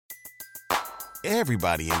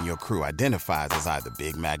Everybody in your crew identifies as either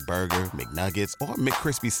Big Mac Burger, McNuggets, or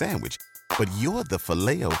McCrispy Sandwich. But you're the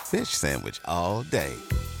Filet-O-Fish Sandwich all day.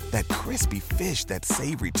 That crispy fish, that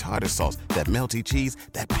savory tartar sauce, that melty cheese,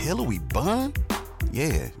 that pillowy bun.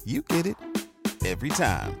 Yeah, you get it. Every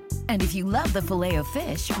time. And if you love the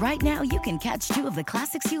Filet-O-Fish, right now you can catch two of the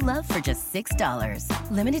classics you love for just $6.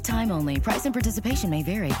 Limited time only. Price and participation may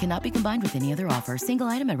vary. Cannot be combined with any other offer. Single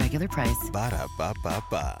item at regular price.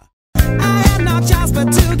 Ba-da-ba-ba-ba. I had no chance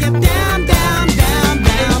but to get down, down, down,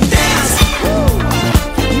 down, dance. Woo!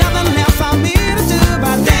 Nothing left for me to do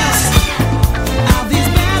but dance. All these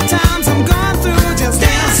bad times I'm going through, just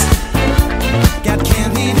dance. Got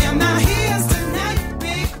candy in my ears tonight,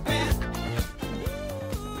 big band.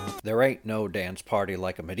 There ain't no dance party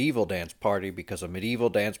like a medieval dance party because a medieval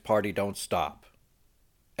dance party don't stop.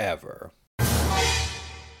 Ever.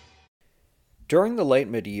 During the late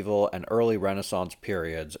medieval and early Renaissance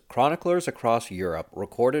periods, chroniclers across Europe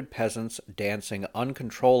recorded peasants dancing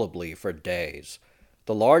uncontrollably for days.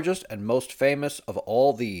 The largest and most famous of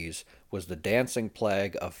all these was the dancing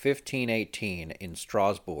plague of 1518 in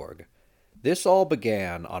Strasbourg. This all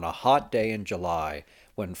began on a hot day in July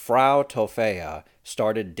when Frau Tofea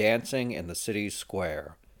started dancing in the city's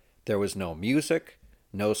square. There was no music,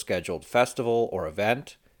 no scheduled festival or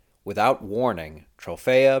event. Without warning,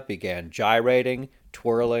 Tropea began gyrating,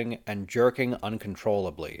 twirling, and jerking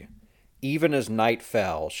uncontrollably. Even as night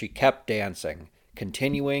fell, she kept dancing,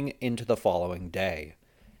 continuing into the following day.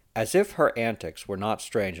 As if her antics were not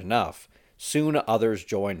strange enough, soon others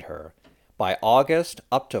joined her. By August,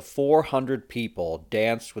 up to 400 people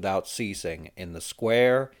danced without ceasing in the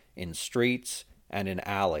square, in streets, and in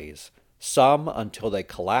alleys, some until they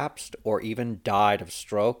collapsed or even died of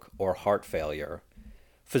stroke or heart failure.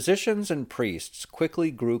 Physicians and priests quickly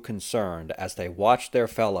grew concerned as they watched their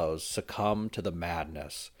fellows succumb to the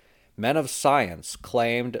madness. Men of science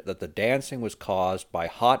claimed that the dancing was caused by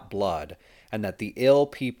hot blood and that the ill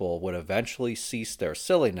people would eventually cease their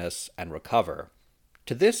silliness and recover.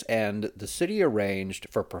 To this end, the city arranged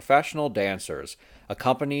for professional dancers,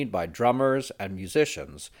 accompanied by drummers and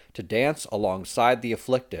musicians, to dance alongside the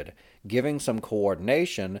afflicted, giving some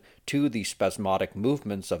coordination to the spasmodic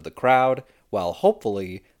movements of the crowd, while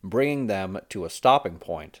hopefully bringing them to a stopping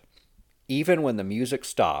point. Even when the music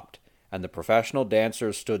stopped and the professional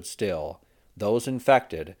dancers stood still, those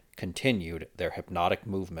infected continued their hypnotic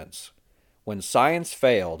movements. When science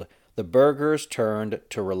failed, the burghers turned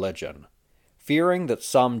to religion. Fearing that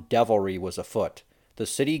some devilry was afoot, the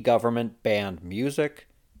city government banned music,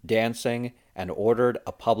 dancing, and ordered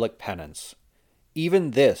a public penance.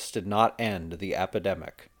 Even this did not end the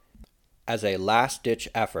epidemic. As a last-ditch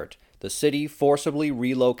effort, the city forcibly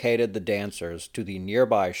relocated the dancers to the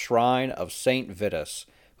nearby shrine of Saint Vitus,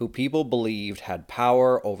 who people believed had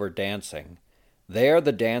power over dancing. There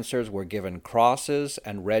the dancers were given crosses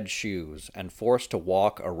and red shoes and forced to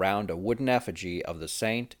walk around a wooden effigy of the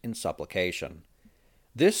saint in supplication.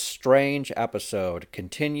 This strange episode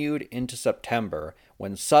continued into September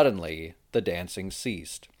when suddenly the dancing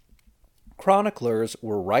ceased. Chroniclers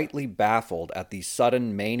were rightly baffled at the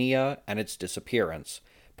sudden mania and its disappearance,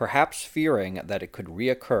 perhaps fearing that it could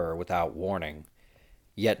reoccur without warning.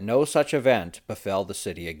 Yet no such event befell the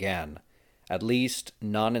city again, at least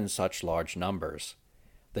none in such large numbers.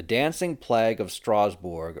 The dancing plague of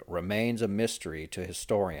Strasbourg remains a mystery to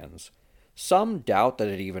historians. Some doubt that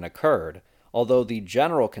it even occurred, although the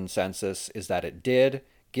general consensus is that it did,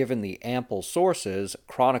 given the ample sources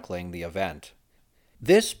chronicling the event.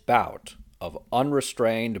 This bout of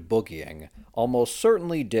unrestrained boogieing almost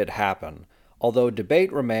certainly did happen, although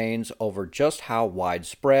debate remains over just how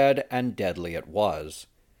widespread and deadly it was.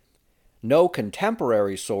 No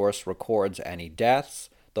contemporary source records any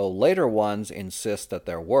deaths, though later ones insist that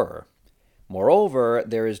there were. Moreover,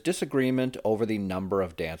 there is disagreement over the number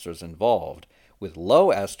of dancers involved, with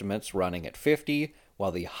low estimates running at 50,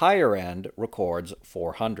 while the higher end records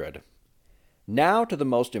 400. Now to the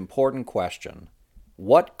most important question.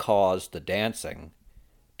 What caused the dancing?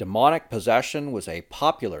 Demonic possession was a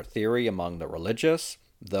popular theory among the religious,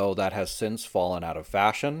 though that has since fallen out of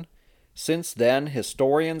fashion. Since then,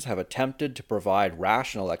 historians have attempted to provide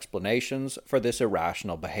rational explanations for this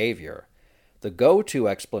irrational behavior. The go-to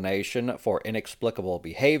explanation for inexplicable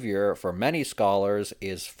behavior for many scholars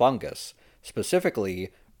is fungus,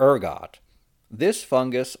 specifically ergot. This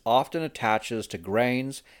fungus often attaches to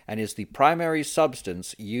grains and is the primary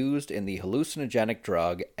substance used in the hallucinogenic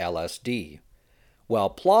drug LSD. While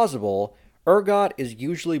plausible, Ergot is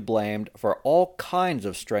usually blamed for all kinds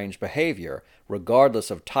of strange behavior, regardless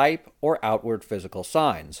of type or outward physical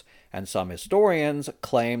signs, and some historians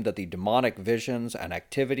claim that the demonic visions and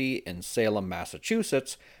activity in Salem,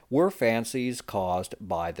 Massachusetts were fancies caused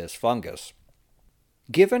by this fungus.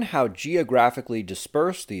 Given how geographically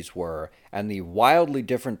dispersed these were and the wildly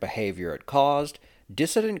different behavior it caused,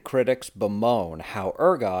 dissident critics bemoan how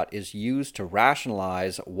ergot is used to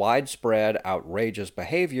rationalize widespread outrageous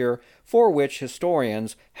behavior for which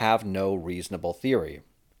historians have no reasonable theory.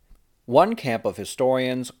 One camp of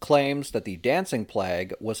historians claims that the dancing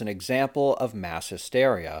plague was an example of mass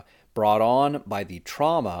hysteria brought on by the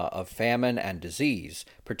trauma of famine and disease,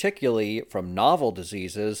 particularly from novel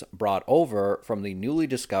diseases brought over from the newly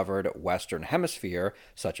discovered Western Hemisphere,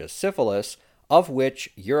 such as syphilis, of which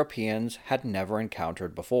Europeans had never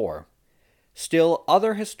encountered before. Still,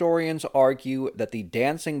 other historians argue that the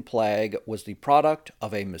dancing plague was the product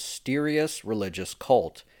of a mysterious religious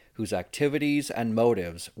cult, whose activities and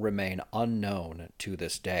motives remain unknown to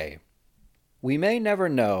this day. We may never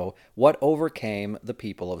know what overcame the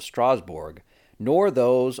people of Strasbourg, nor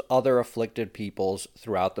those other afflicted peoples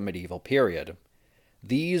throughout the medieval period.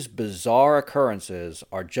 These bizarre occurrences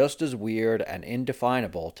are just as weird and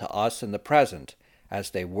indefinable to us in the present as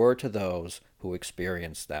they were to those who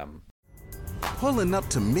experienced them. Pulling up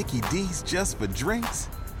to Mickey D's just for drinks?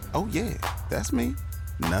 Oh yeah, that's me.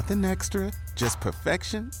 Nothing extra, just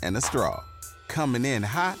perfection and a straw. Coming in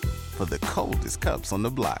hot for the coldest cups on the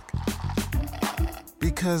block.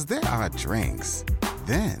 Because there are drinks.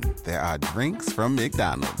 Then there are drinks from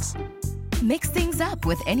McDonald's. Mix things up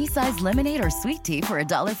with any size lemonade or sweet tea for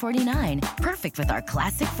 $1.49. Perfect with our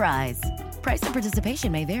classic fries. Price and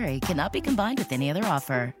participation may vary. Cannot be combined with any other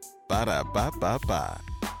offer. Ba-da-ba-ba-ba.